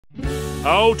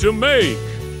How to make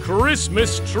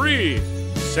Christmas tree,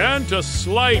 Santa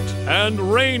sleight and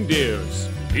reindeers,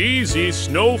 easy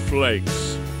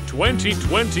snowflakes.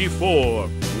 2024.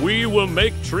 We will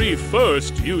make tree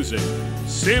first using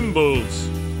symbols.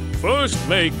 First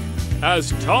make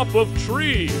as top of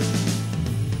tree.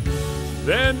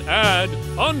 Then add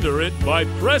under it by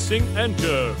pressing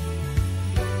enter.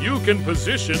 You can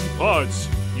position parts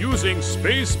using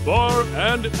spacebar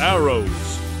and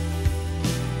arrows.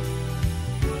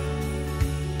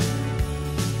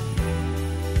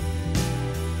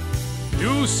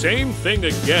 Do same thing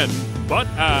again, but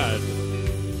add.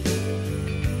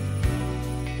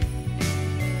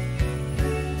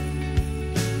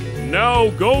 Now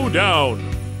go down.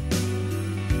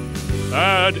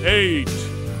 Add 8.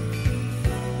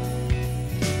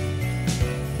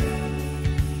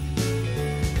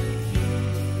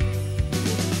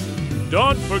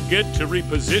 Don't forget to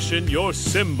reposition your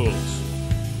symbols.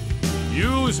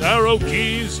 Use arrow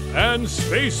keys and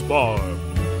spacebar.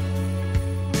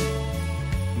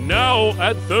 Now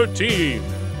at 13.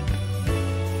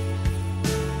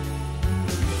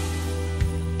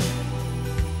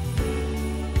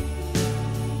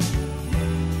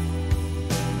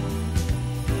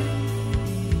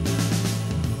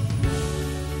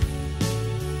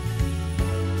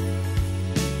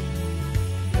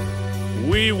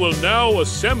 We will now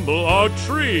assemble our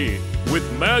tree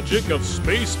with magic of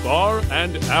spacebar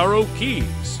and arrow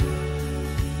keys.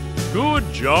 Good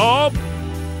job!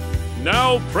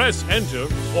 Now press enter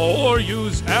or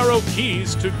use arrow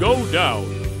keys to go down.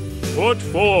 Put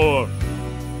 4.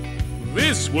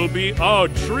 This will be our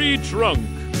tree trunk.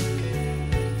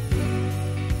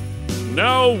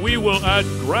 Now we will add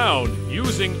ground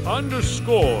using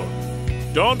underscore.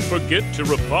 Don't forget to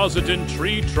reposit in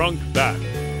tree trunk back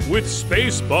with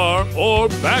spacebar or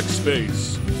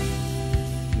backspace.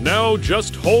 Now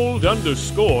just hold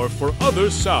underscore for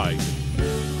other side.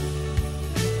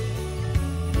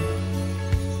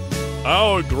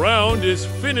 Our ground is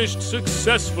finished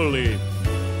successfully.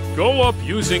 Go up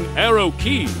using arrow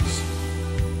keys.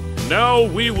 Now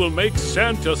we will make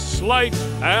Santa sleight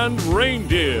and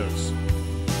reindeers.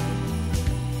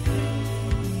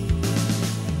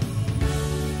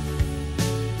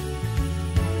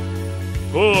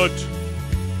 Put.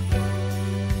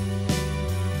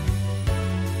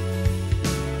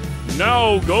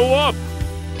 Now go up.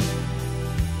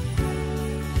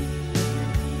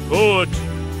 Put.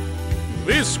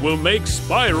 This will make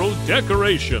spiral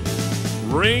decoration.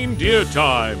 Reindeer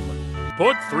time.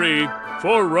 Put 3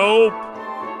 for rope.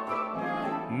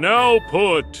 Now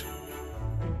put.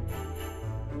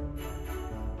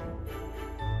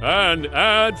 And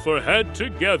add for head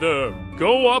together.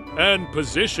 Go up and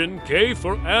position K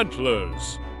for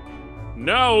antlers.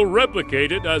 Now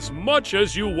replicate it as much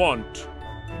as you want.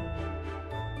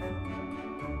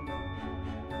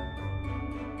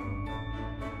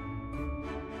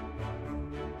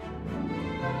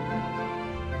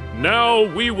 Now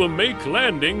we will make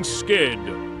landing skid.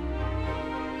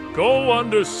 Go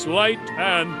under sleight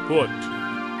and put.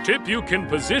 Tip you can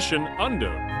position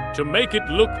under to make it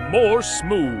look more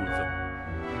smooth.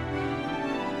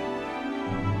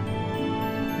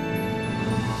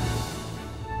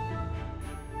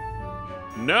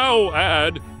 Now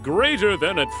add greater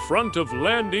than at front of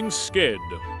landing skid.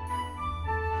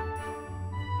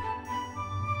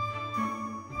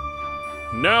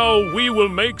 Now we will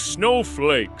make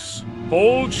snowflakes.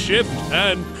 Hold Shift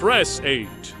and press 8.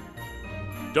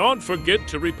 Don't forget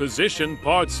to reposition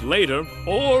parts later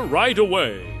or right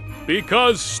away,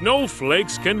 because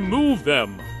snowflakes can move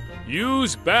them.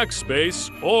 Use backspace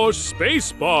or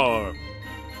spacebar.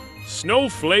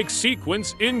 Snowflake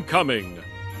sequence incoming.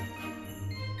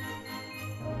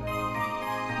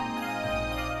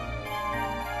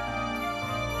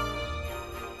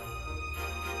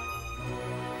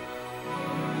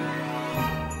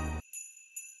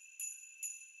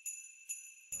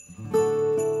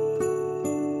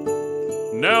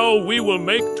 Now we will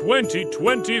make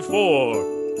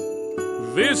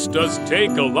 2024. This does take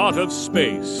a lot of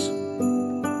space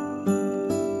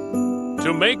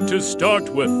to make to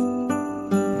start with.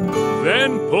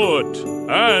 Then put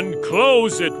and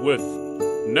close it with.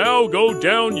 Now go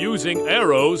down using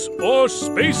arrows or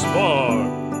spacebar.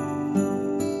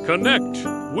 Connect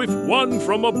with one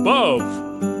from above.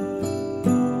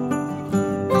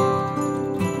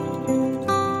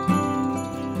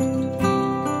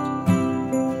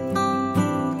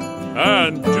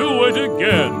 And do it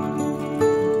again.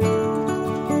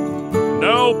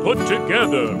 Now put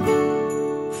together.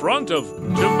 Front of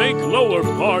to make lower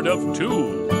part of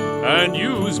 2. And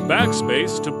use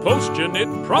backspace to position it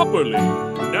properly.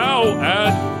 Now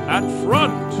add at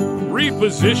front.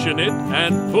 Reposition it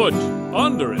and put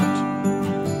under it.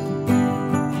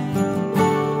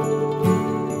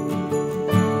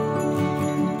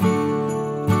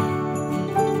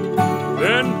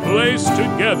 Then place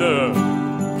together.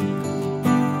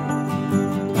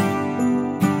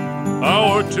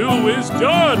 Our 2 is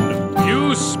done.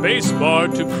 Use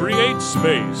spacebar to create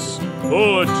space.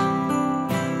 Put.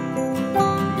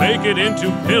 Make it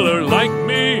into pillar like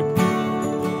me.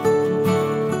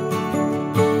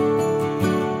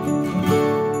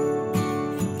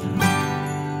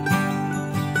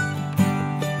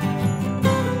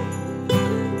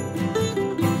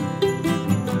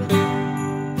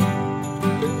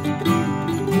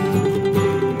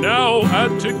 Now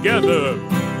add together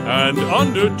and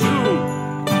under 2.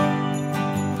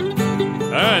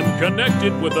 And connect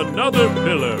it with another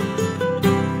pillar.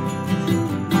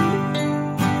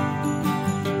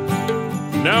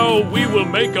 Now we will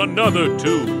make another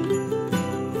 2.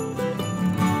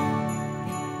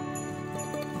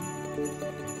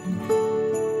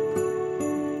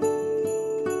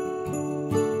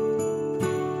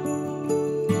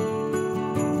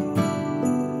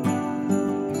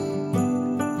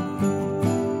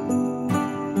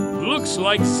 Looks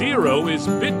like 0 is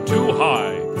a bit too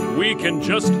high. We can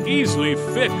just easily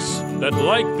fix that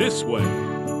like this way.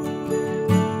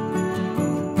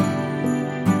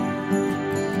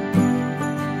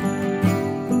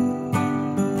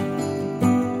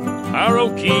 Arrow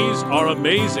keys are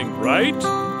amazing, right?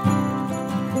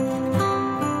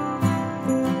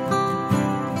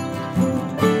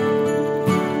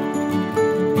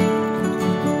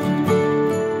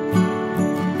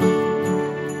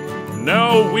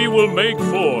 Now we will make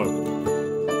 4.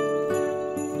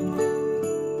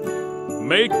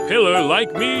 Make pillar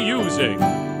like me using.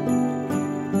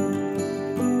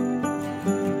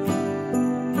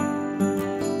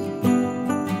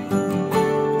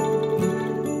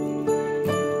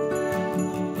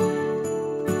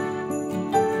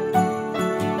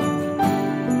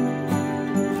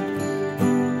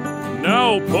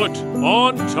 Now put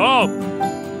on top.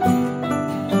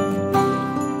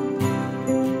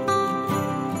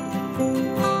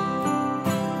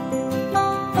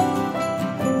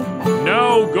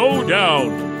 Now go down.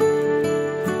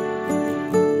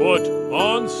 Put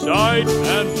on side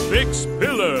and fix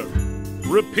pillar.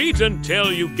 Repeat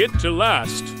until you get to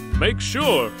last. Make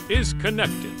sure is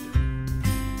connected.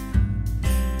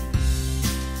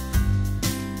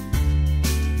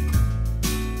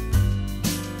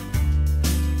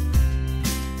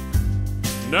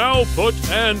 Now put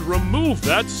and remove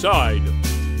that side.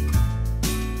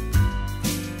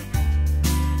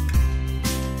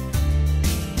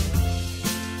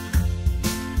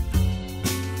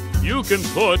 You can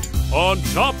put on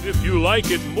top if you like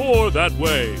it more that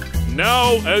way.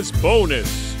 Now as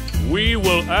bonus, we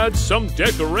will add some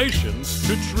decorations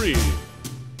to tree.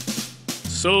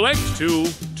 Select 2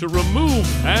 to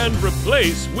remove and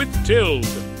replace with tilde.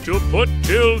 To put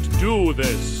tilde, do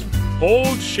this.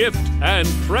 Hold Shift and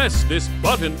press this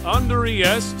button under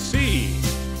ESC.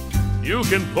 You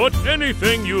can put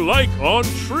anything you like on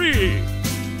tree.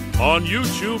 On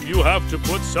YouTube, you have to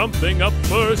put something up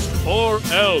first or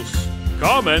else.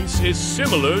 Comments is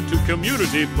similar to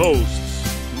community posts.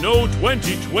 No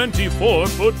 2024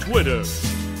 for Twitter.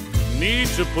 Need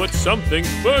to put something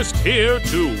first here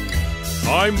too.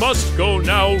 I must go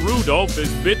now. Rudolph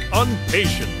is a bit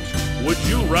impatient. Would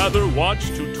you rather watch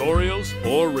tutorials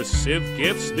or receive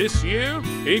gifts this year?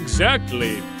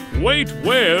 Exactly. Wait,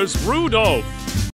 where's Rudolph?